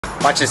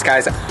Watch this,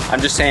 guys. I'm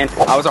just saying,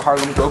 I was a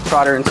Harlem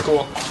Globetrotter in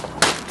school.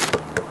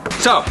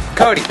 So,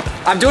 Cody,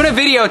 I'm doing a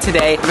video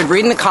today. I've been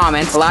reading the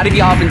comments. A lot of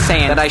y'all have been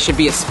saying that I should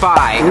be a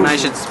spy and I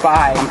should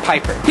spy on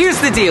Piper. Here's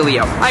the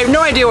dealio. I have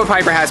no idea what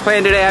Piper has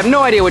planned today. I have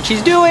no idea what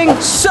she's doing.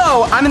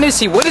 So, I'm gonna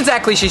see what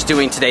exactly she's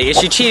doing today. Is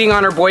she cheating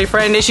on her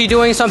boyfriend? Is she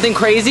doing something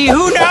crazy?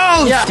 Who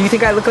knows? Yeah. Do you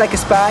think I look like a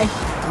spy?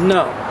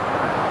 No.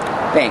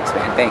 Thanks,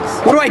 man, thanks.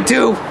 What do I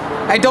do?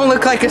 I don't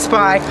look like a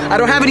spy. I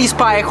don't have any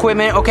spy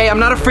equipment, okay? I'm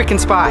not a freaking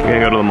spy. We're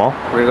gonna go to the mall?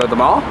 We're gonna go to the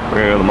mall?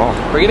 We're gonna go to the mall.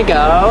 We're gonna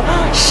go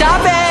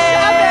shopping!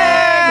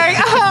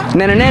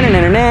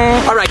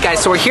 Alright guys,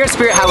 so we're here at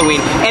Spirit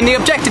Halloween, and the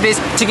objective is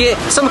to get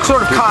some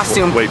sort of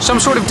costume, some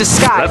sort of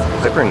disguise.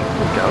 That's Piper and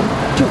Gavin.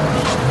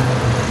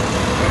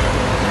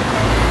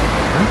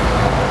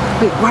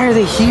 Wait, why are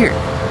they here?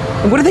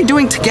 And what are they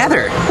doing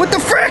together? What the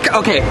frick?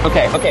 Okay.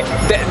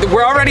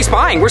 We're already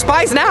spying. We're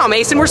spies now,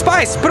 Mason. We're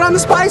spies. Put on the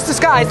spies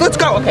disguise. Let's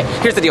go. Okay,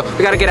 here's the deal.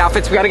 We gotta get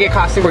outfits. We gotta get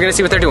costumes. We're gonna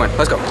see what they're doing.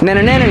 Let's go.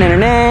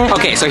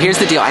 Okay, so here's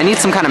the deal. I need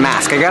some kind of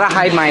mask. I gotta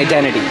hide my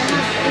identity.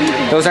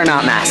 Those are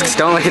not masks.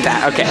 Don't look at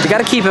that. Okay. We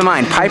gotta keep in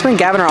mind, Piper and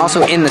Gavin are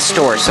also in the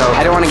store, so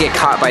I don't want to get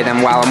caught by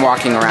them while I'm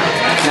walking around.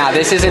 Now,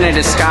 this isn't a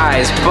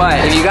disguise,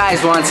 but if you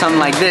guys want something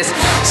like this,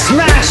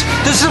 smash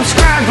the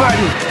subscribe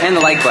button and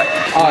the like button.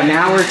 Oh,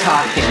 now we're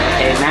talking.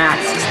 Okay,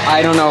 masks.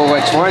 I don't know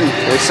which one.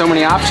 There's so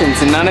many options,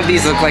 and none of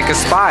these look like a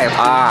spy.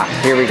 Ah,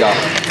 here we go.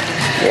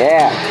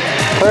 Yeah.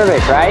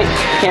 Perfect, right?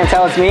 Can't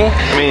tell it's me?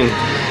 I mean,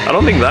 I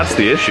don't think that's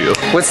the issue.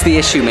 What's the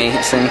issue,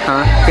 Mason,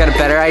 huh? You got a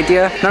better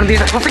idea? None of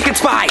these are freaking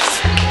spies!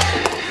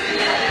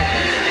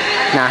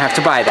 Now I have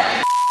to buy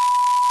that.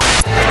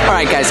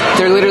 Alright guys,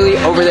 they're literally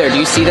over there. Do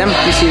you see them?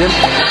 Do you see them?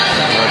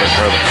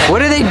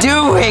 What are they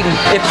doing?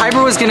 If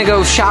Piper was gonna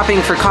go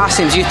shopping for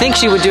costumes, you'd think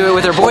she would do it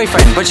with her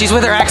boyfriend, but she's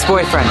with her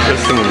ex-boyfriend.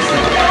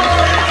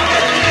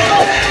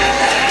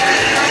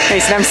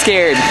 Mason, I'm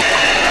scared.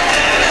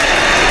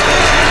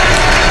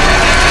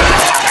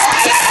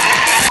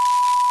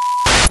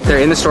 They're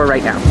in the store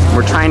right now.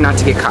 We're trying not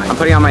to get caught. I'm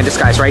putting on my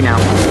disguise right now.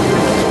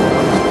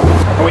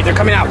 Oh wait, they're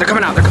coming out. They're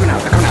coming out. They're coming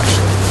out. They're coming out.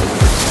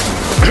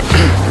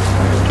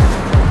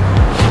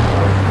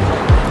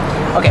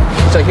 Okay,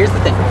 so here's the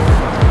thing.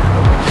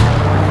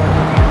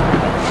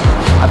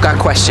 I've got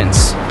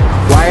questions.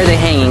 Why are they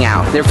hanging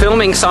out? They're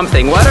filming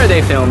something. What are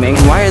they filming?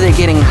 Why are they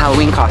getting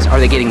Halloween costumes? Are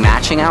they getting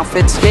matching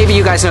outfits? Maybe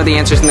you guys know the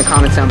answers in the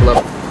comments down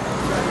below.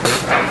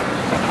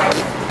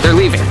 They're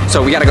leaving,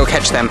 so we gotta go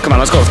catch them. Come on,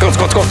 let's go, let's go, let's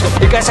go, let's go, let's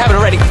go. You guys have it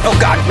already. Oh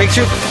God, make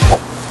sure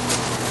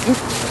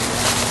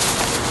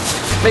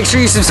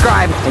you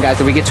subscribe. And guys,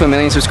 if we get to 1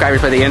 million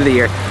subscribers by the end of the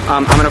year,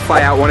 I'm gonna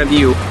fly out one of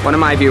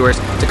my viewers,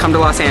 to come to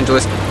Los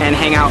Angeles and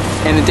hang out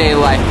in the day of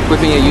life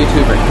with me, a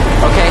YouTuber.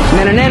 Okay?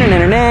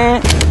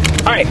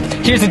 Alright,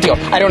 here's the deal.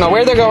 I don't know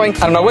where they're going, I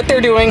don't know what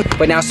they're doing,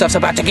 but now stuff's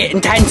about to get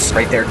intense.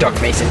 Right there, duck,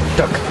 Mason.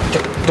 Duck.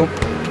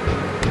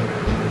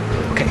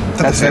 Okay,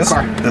 that's their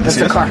car. That's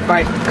their car.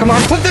 Alright, come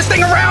on, flip this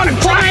thing around and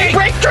fly!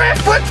 Brake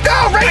drift! Let's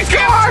go! Race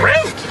car!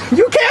 Drift!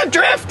 You can't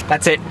drift!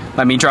 That's it.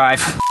 Let me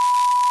drive.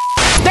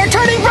 They're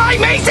turning right,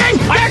 Mason!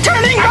 They're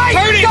turning right!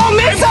 Don't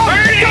miss them!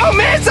 Don't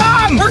miss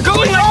them! We're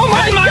going like oh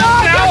my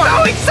God! They're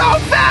going so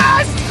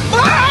fast!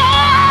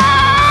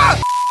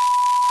 Ah!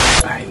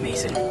 Alright,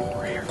 Mason,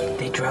 we're here.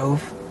 They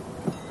drove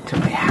to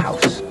my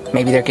house.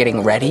 Maybe they're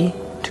getting ready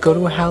to go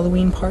to a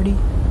Halloween party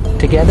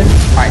together?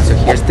 Alright, so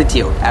here's the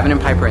deal. Gavin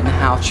and Piper are in the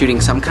house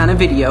shooting some kind of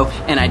video,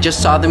 and I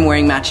just saw them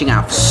wearing matching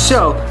outfits.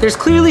 So, there's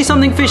clearly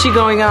something fishy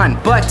going on,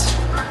 but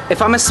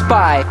if I'm a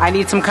spy, I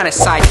need some kind of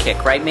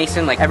sidekick, right,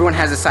 Mason? Like, everyone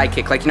has a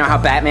sidekick. Like, you know how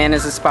Batman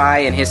is a spy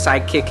and his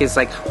sidekick is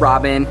like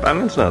Robin?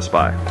 Batman's not a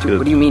spy. Dude,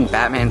 what do you mean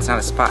Batman's not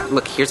a spy?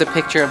 Look, here's a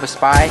picture of a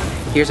spy.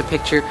 Here's a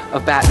picture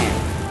of Batman.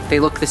 They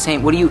look the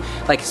same. What do you,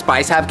 like,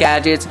 spies have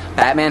gadgets,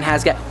 Batman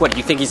has gadgets. What, do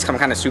you think he's some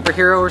kind of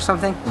superhero or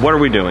something? What are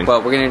we doing?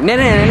 Well, we're gonna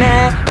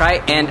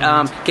right, and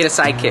get a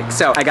sidekick.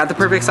 So, I got the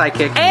perfect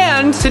sidekick.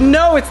 And to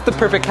know it's the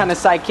perfect kind of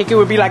sidekick, it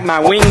would be like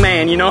my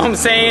wingman, you know what I'm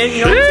saying?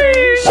 You know what I'm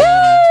saying?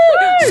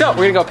 So,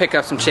 we're gonna go pick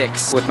up some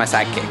chicks with my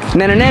sidekick.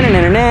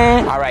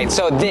 Alright,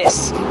 so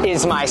this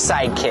is my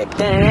sidekick.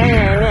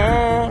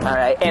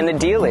 Alright, and the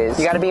deal is,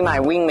 you gotta be my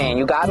wingman.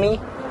 You got me?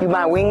 You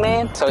my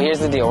wingman? So here's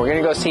the deal. We're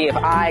gonna go see if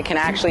I can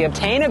actually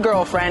obtain a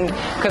girlfriend,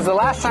 because the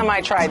last time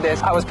I tried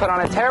this, I was put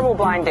on a terrible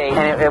blind date,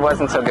 and it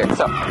wasn't so good.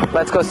 So,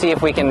 let's go see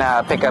if we can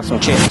pick up some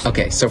chicks.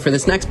 Okay, so for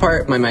this next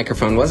part, my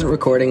microphone wasn't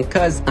recording,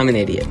 because I'm an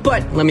idiot.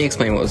 But, let me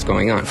explain what was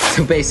going on.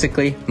 So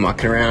basically, I'm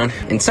walking around,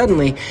 and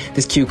suddenly,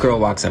 this cute girl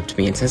walks up to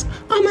me and says,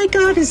 "Oh my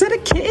God, is that a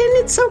kitten?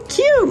 It's so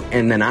cute."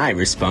 And then I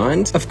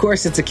respond, "Of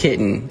course it's a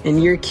kitten,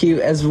 and you're cute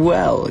as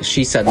well."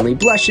 She suddenly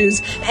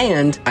blushes,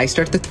 and I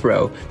start to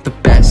throw the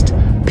best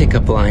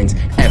pickup lines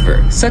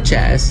ever, such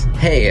as,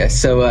 "Hey,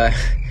 so,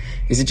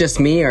 is it just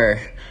me,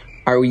 or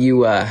are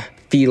you,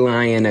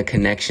 feline a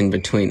connection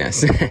between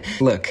us?"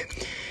 Look,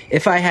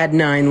 if I had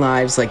 9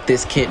 lives like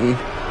this kitten,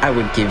 I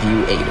would give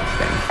you 8 of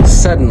them.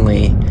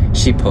 Suddenly,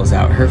 she pulls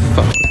out her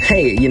phone.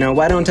 Hey, you know,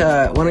 why don't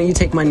you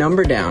take my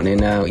number down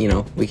and, you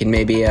know, we can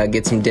maybe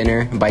get some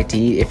dinner, a bite to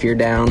eat if you're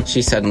down.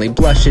 She suddenly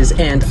blushes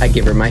and I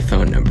give her my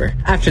phone number.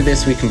 After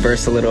this, we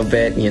converse a little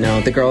bit, you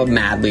know, the girl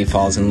madly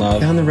falls in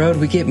love. Down the road,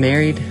 we get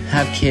married,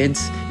 have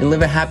kids, and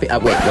live a happy,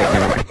 wait,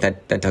 never mind.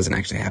 That doesn't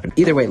actually happen.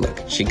 Either way, look,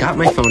 she got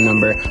my phone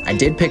number. I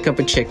did pick up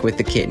a chick with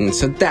the kitten,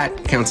 so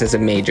that counts as a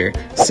major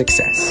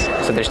success.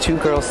 So there's two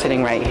girls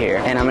sitting right here,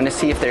 and I'm gonna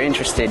see if they're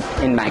interested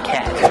in my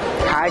cat.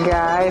 Hi,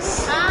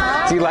 guys.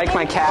 Hi. Do you like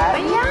my cat?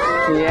 Yeah.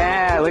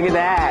 Yeah, look at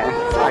that.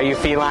 Are you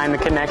feline the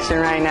connection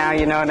right now?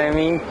 You know what I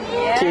mean?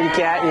 Yeah. Kitty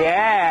cat,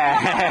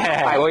 yeah.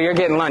 All right, well, you're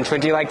getting lunch.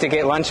 Would you like to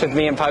get lunch with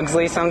me and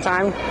Pugsley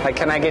sometime? Like,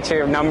 can I get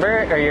your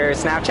number or your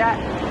Snapchat?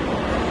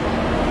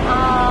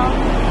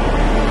 No.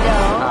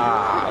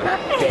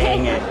 Oh,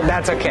 dang it.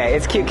 That's okay.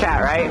 It's a cute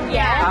cat, right?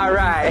 Yeah. All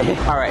right.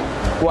 All right.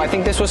 Well, I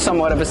think this was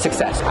somewhat of a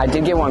success. I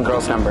did get one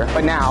girl's number,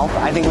 but now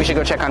I think we should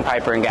go check on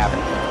Piper and Gavin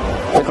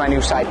with my new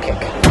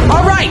sidekick.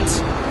 All right.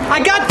 I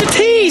got the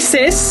tea,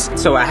 sis!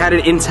 So I had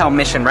an intel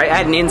mission, right? I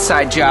had an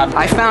inside job.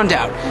 I found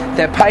out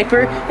that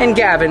Piper and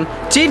Gavin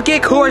did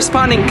get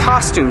corresponding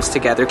costumes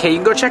together. Okay, you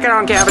can go check it out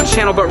on Gavin's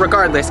channel, but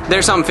regardless,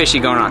 there's something fishy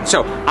going on.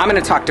 So I'm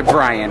gonna talk to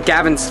Brian,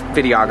 Gavin's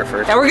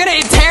videographer, and we're gonna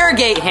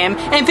interrogate him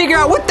and figure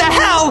out what the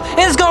hell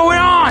is going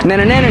on!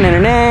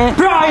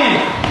 Brian!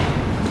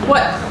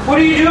 What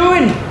are you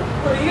doing?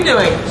 What are you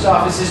doing? This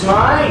office is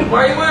mine.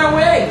 Why are you wearing a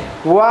wig?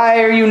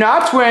 Why are you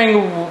not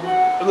wearing...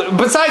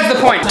 Besides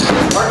the point.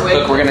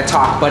 Look, we're gonna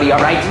talk, buddy,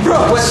 alright?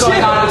 What's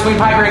going on between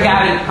Piper and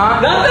Gavin? Huh?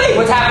 Nothing!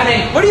 What's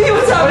happening? What do you mean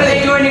what's happening? What are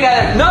they doing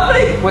together?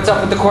 Nothing! What's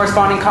up with the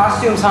corresponding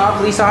costumes, huh?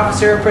 Police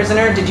officer,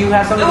 prisoner? Did you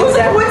have something to do with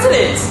that? It was a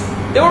coincidence!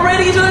 They were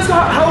wearing each other's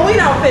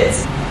Halloween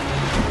outfits!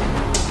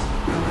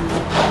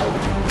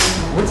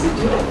 What's he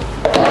doing?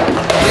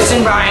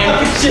 Listen,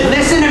 Brian.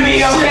 Listen to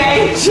me,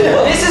 okay?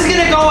 Chill. This is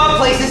gonna go up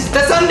places.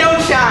 The sun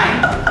don't shine.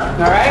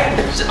 Alright?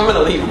 I'm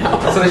gonna leave now.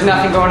 So there's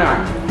nothing going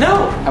on?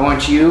 No. I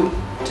want you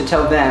to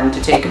tell them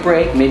to take a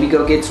break, maybe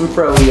go get some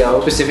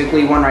froyo,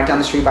 specifically one right down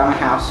the street by my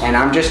house. And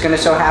I'm just gonna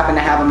so happen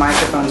to have a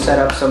microphone set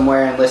up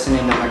somewhere and listen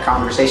in on their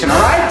conversation,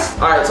 alright?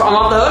 Alright, so I'm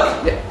off the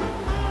hook? Yeah.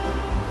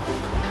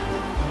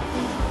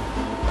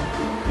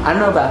 I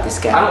don't know about this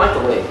guy. I don't like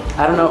the wig.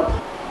 I don't know.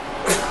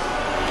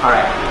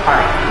 Alright.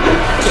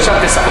 Shut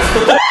this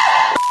off.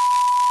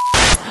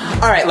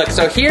 Alright, look,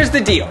 so here's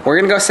the deal. We're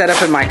gonna go set up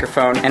a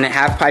microphone and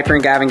have Piper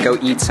and Gavin go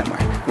eat somewhere.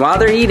 While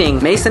they're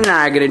eating, Mason and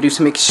I are gonna do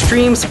some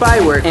extreme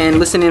spy work and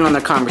listen in on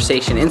their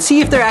conversation and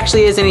see if there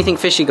actually is anything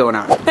fishy going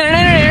on.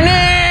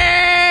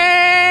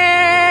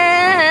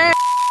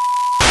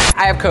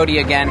 I have Cody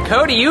again.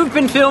 Cody, you've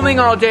been filming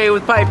all day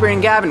with Piper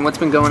and Gavin. What's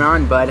been going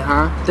on, bud,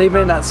 huh? They've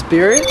been at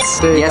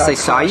Spirits. Yes, I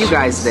saw you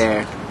guys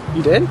there.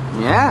 You did?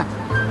 Yeah.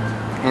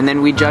 And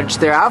then we judged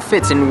their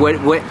outfits and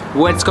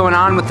what's going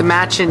on with the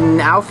matching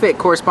outfit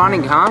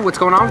corresponding, huh? What's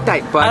going on with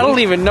that, buddy? I don't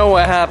even know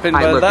what happened,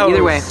 but look,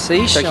 either way. So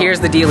here's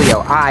the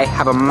dealio. I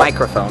have a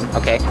microphone,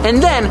 okay?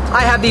 And then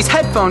I have these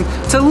headphones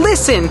to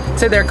listen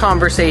to their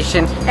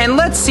conversation, and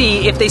let's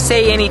see if they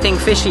say anything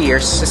fishy or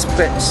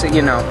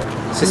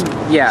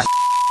yeah.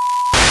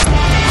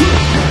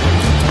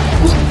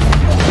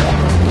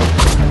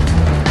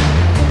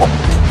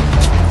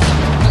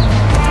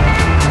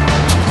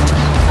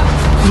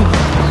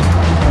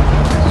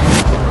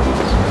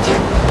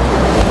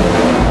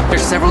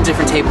 Several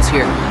different tables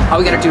here. All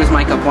we gotta do is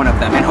mic up one of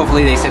them, and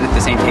hopefully they sit at the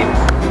same table.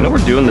 You know we're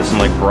doing this in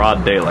like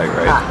broad daylight,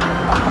 right?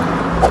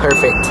 Ah,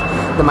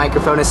 perfect. The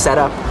microphone is set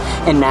up,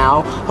 and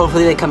now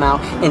hopefully they come out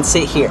and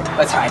sit here.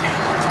 Let's hide.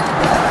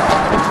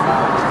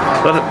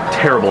 That's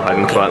a terrible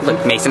hiding spot.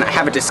 Look, Mason, I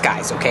have a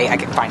disguise, okay? I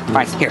can find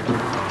here.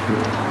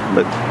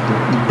 But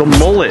the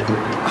mullet.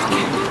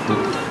 Okay.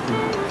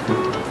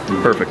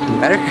 Perfect.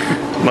 Better?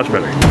 Much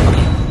better.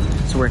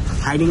 Okay. So we're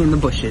hiding in the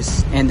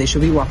bushes, and they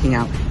should be walking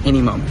out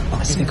any moment.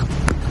 Let's go.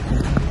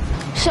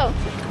 So,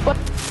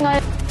 what's going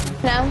on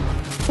now?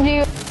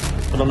 I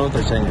don't know what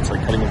they're saying. It's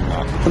like cutting in and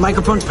out. The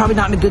microphone's probably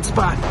not in a good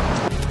spot.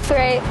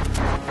 Great.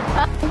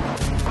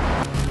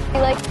 You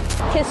like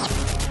kiss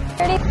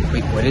already?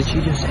 Wait, what did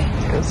you just say?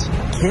 Kiss?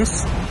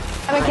 Kiss?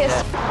 I'm a kiss.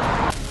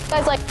 You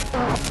guys like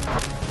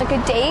a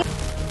date?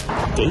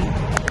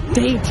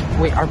 Date?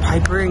 Wait, are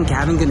Piper and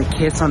Gavin gonna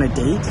kiss on a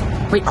date?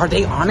 Wait, are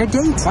they on a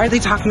date? Why are they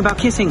talking about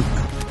kissing?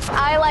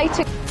 I like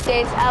to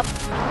dates out.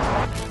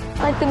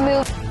 Like the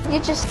move. You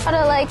just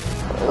gotta like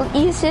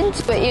ease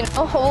into it, you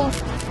know, hold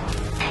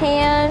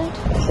hand.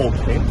 Hold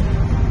hand?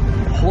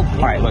 Hold hand?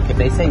 Alright, look, if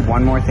they say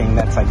one more thing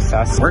that's like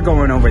sus, we're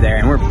going over there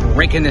and we're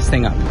breaking this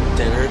thing up.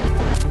 Dinner.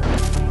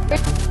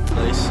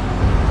 Place.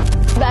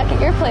 Back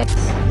at your place.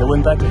 They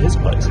went back to his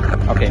place.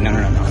 Okay, no.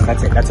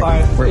 That's it.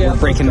 We're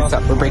breaking this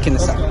up. We're breaking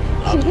this up.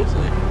 I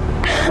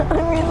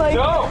mean, like...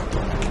 So,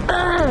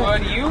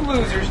 what are you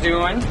losers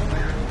doing?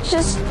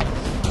 Just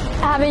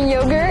having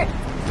yogurt.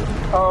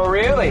 Oh,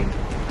 really?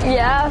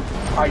 Yeah.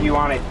 Are you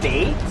on a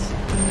date?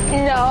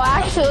 No,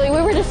 actually,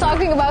 we were just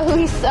talking about who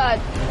he's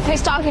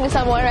talking to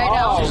someone right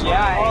now. Oh,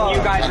 yeah, and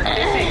you guys are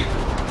kissing.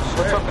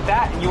 What's up with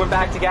that? You went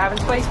back to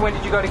Gavin's place? When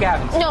did you go to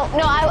Gavin's? No,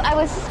 I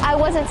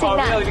wasn't saying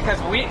that. Oh, really? Because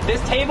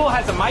this table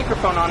has a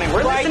microphone on it.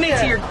 We're listening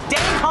to your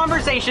damn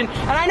conversation,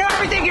 and I know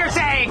everything you're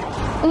saying!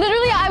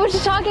 Literally, I was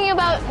just talking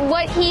about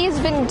what he's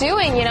been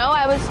doing, you know?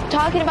 I was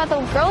talking about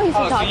the girl he's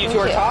been talking to.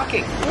 Oh, so you two are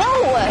talking? No!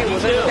 Okay,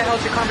 well, then what the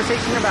hell's your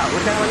conversation about?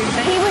 What the hell are you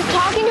saying? He was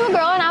talking to a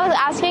girl, and I was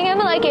asking him,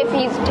 like, if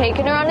he's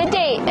taken her on a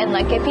date, and,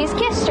 like, if he's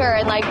kissed her,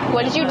 and, like,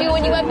 what did you do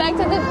when you went back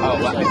to the... Oh,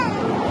 what?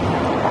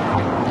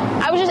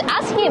 I was just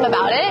asking him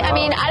about it. I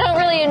mean, I don't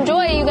really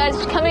enjoy you guys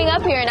coming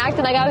up here and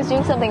acting like I was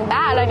doing something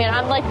bad. I mean,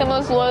 I'm, like, the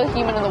most loyal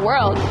human in the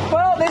world.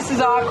 Well, this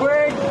is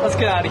awkward. Let's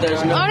get out of here.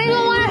 I don't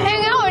even want to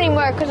hang out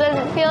anymore, because I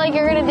feel like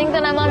you're going to think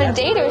that I'm on a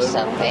date or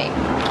something.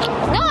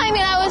 No, I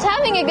mean, I was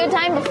having a good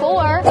time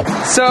before.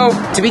 So,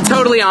 to be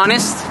totally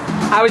honest,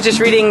 I was just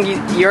reading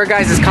your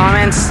guys'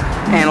 comments,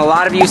 and a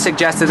lot of you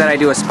suggested that I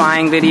do a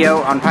spying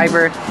video on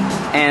Piper,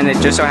 and it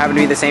just so happened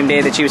to be the same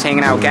day that she was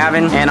hanging out with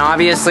Gavin, and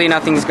obviously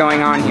nothing's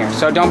going on here.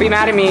 So don't be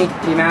mad at me,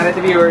 be mad at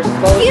the viewers.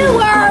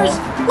 Viewers!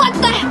 What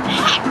the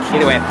heck?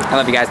 Either way, I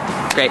love you guys.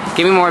 Great.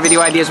 Give me more video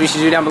ideas we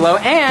should do down below,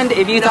 and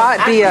if you thought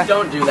actually,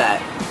 don't do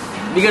that.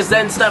 Because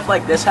then stuff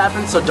like this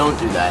happens, so don't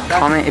do that.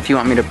 Comment if you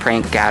want me to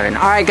prank Gavin.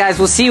 Alright guys,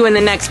 we'll see you in the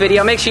next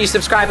video. Make sure you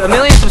subscribe. 1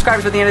 million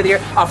subscribers by the end of the year.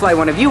 I'll fly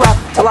one of you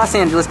out to Los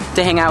Angeles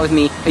to hang out with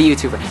me, a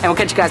YouTuber. And we'll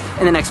catch you guys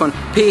in the next one.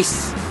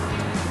 Peace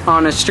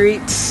on the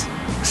streets,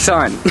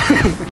 son.